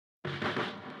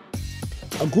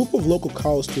a group of local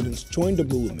college students joined the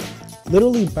movement,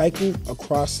 literally biking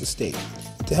across the state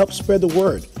to help spread the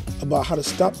word about how to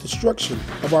stop destruction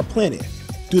of our planet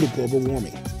due to global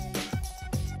warming.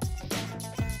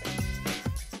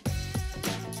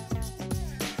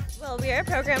 Well, we are a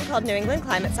program called New England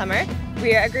Climate Summer.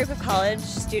 We are a group of college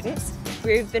students.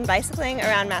 We've been bicycling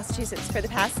around Massachusetts for the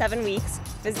past 7 weeks,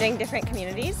 visiting different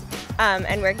communities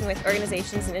and working with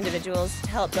organizations and individuals to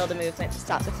help build a movement to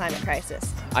stop the climate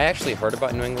crisis. I actually heard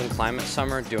about New England Climate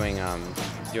Summer doing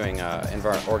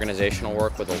organizational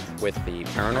work with the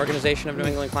parent organization of New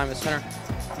England Climate Center,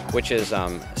 which is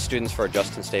Students for a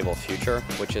Just and Stable Future,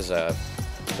 which is a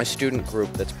student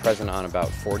group that's present on about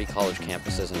 40 college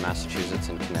campuses in Massachusetts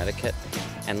and Connecticut.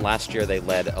 And last year they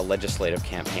led a legislative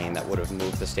campaign that would have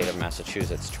moved the state of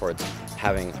Massachusetts towards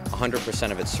having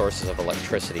 100% of its sources of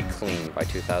electricity clean by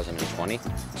 2020,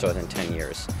 so within 10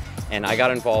 years. And I got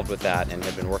involved with that and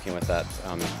have been working with that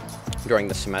during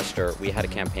the semester. We had a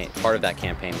campaign, part of that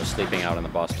campaign was sleeping out on the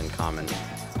Boston Common.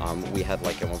 We had,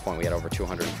 at one point, we had over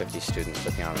 250 students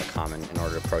sleeping out on the Common in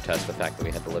order to protest the fact that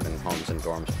we had to live in homes and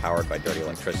dorms powered by dirty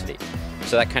electricity.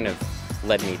 So that kind of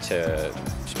led me to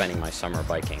spending my summer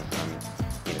biking,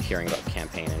 hearing about the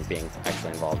campaign and being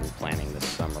actually involved in planning this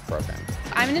summer program.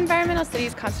 I'm an environmental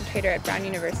studies concentrator at Brown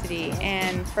University,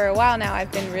 and for a while now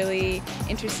I've been really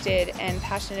interested and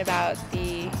passionate about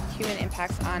the human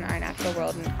impacts on our natural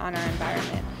world and on our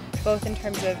environment, both in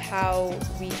terms of how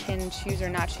we can choose or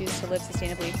not choose to live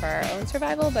sustainably for our own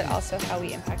survival, but also how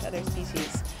we impact other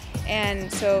species.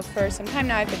 And so for some time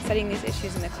now I've been studying these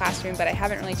issues in the classroom, but I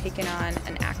haven't really taken on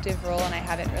an active role, and I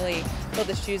haven't really filled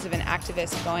the shoes of an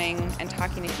activist going and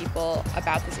talking to people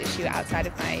about this issue outside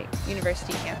of my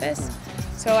university campus.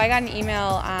 So I got an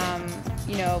email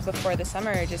before the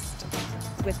summer just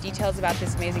with details about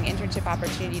this amazing internship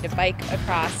opportunity to bike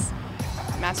across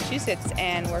Massachusetts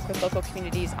and work with local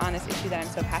communities on this issue that I'm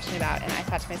so passionate about. And I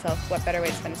thought to myself, what better way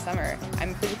to spend a summer?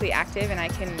 I'm physically active and I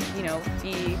can,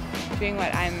 be doing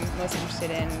what I'm most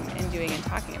interested in doing and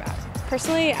talking about.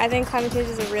 Personally, I think climate change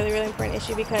is a really, really important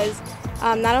issue because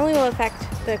not only will it affect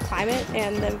the climate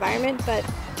and the environment, but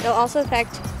it'll also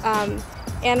affect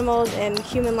animals and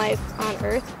human life on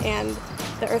Earth and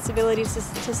the Earth's ability to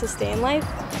sustain life.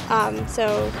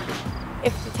 So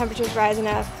if the temperatures rise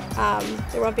enough,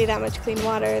 there won't be that much clean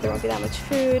water, there won't be that much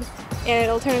food, and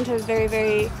it'll turn into a very,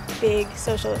 very big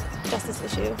social justice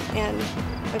issue. And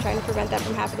we're trying to prevent that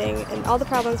from happening. And all the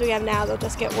problems we have now, they'll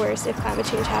just get worse if climate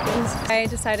change happens. I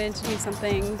decided to do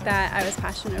something that I was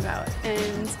passionate about,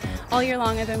 and all year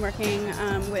long I've been working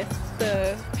with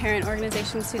the parent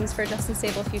organization Students for a Just and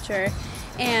Stable Future,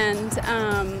 and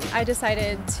I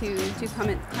decided to do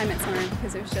Climate Summer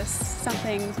because it was just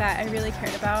something that I really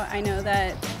cared about. I know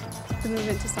that the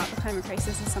movement to stop the climate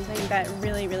crisis is something that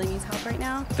really, really needs help right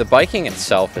now. The biking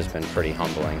itself has been pretty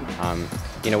humbling.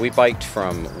 We biked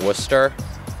from Worcester,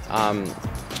 at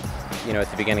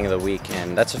the beginning of the week,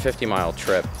 and that's a 50-mile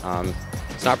trip.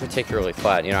 It's not particularly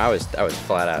flat. I was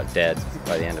flat out dead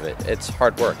by the end of it. It's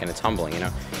hard work and it's humbling.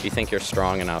 You think you're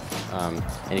strong enough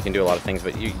and you can do a lot of things,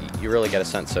 but you really get a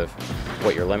sense of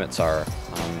what your limits are.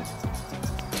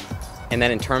 And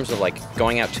then in terms of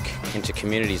going out into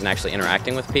communities and actually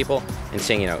interacting with people and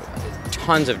seeing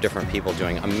tons of different people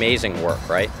doing amazing work,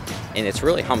 right? And it's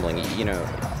really humbling.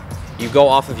 You go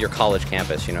off of your college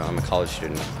campus. I'm a college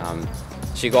student,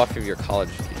 so you go off of your college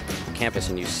campus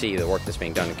and you see the work that's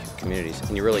being done in communities,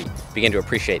 and you really begin to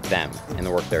appreciate them and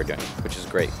the work they're doing, which is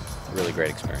great, really great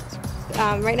experience.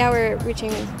 Right now we're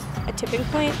reaching a tipping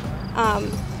point,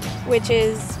 which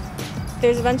is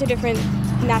there's a bunch of different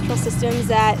natural systems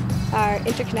that are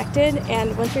interconnected,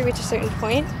 and once we reach a certain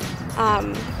point,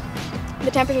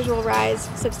 the temperatures will rise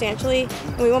substantially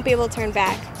and we won't be able to turn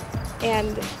back.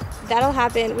 And that'll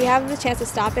happen. We have the chance to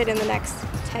stop it in the next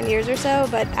 10 years or so,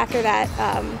 but after that,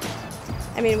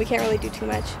 we can't really do too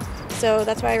much. So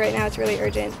that's why right now it's really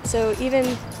urgent. So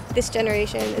even this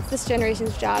generation, it's this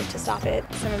generation's job to stop it.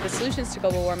 Some of the solutions to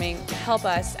global warming help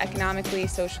us economically,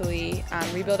 socially,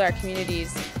 rebuild our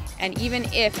communities. And even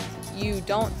if you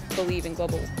don't believe in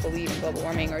global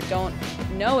warming, or don't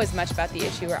know as much about the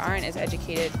issue, or aren't as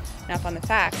educated enough on the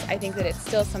facts, I think that it's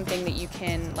still something that you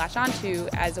can latch onto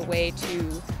as a way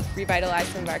to revitalize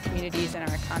some of our communities and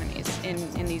our economies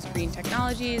in these green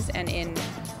technologies, and in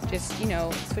just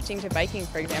switching to biking,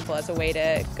 for example, as a way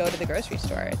to go to the grocery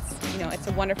store. It's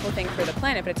a wonderful thing for the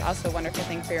planet, but it's also a wonderful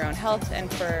thing for your own health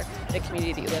and for the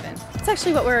community that you live in. It's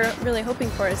actually what we're really hoping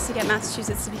for, is to get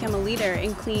Massachusetts to become a leader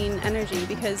in clean energy,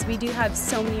 because we do have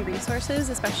so many resources,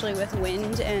 especially with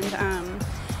wind and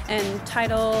and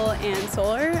tidal and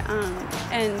solar,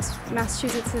 and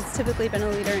Massachusetts has typically been a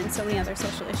leader in so many other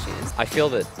social issues. I feel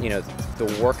that,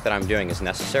 the work that I'm doing is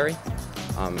necessary.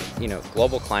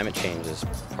 Global climate change is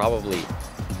probably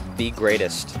the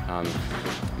greatest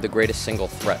single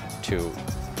threat to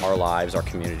our lives, our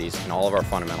communities, and all of our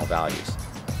fundamental values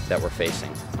that we're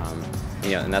facing.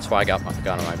 And that's why I got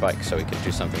on my bike, so we could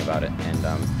do something about it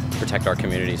and protect our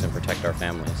communities and protect our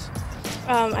families.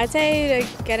 I'd say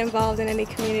to get involved in any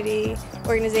community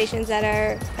organizations that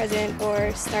are present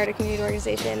or start a community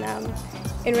organization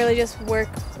and really just work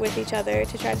with each other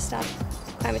to try to stop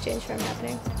climate change from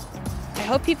happening. I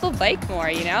hope people bike more,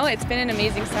 It's been an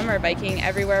amazing summer biking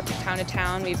everywhere from town to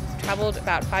town. We've traveled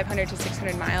about 500 to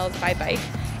 600 miles by bike,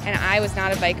 and I was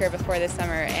not a biker before this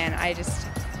summer, and I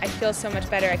feel so much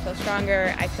better. I feel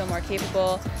stronger, I feel more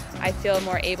capable, I feel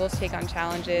more able to take on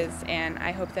challenges, and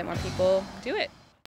I hope that more people do it.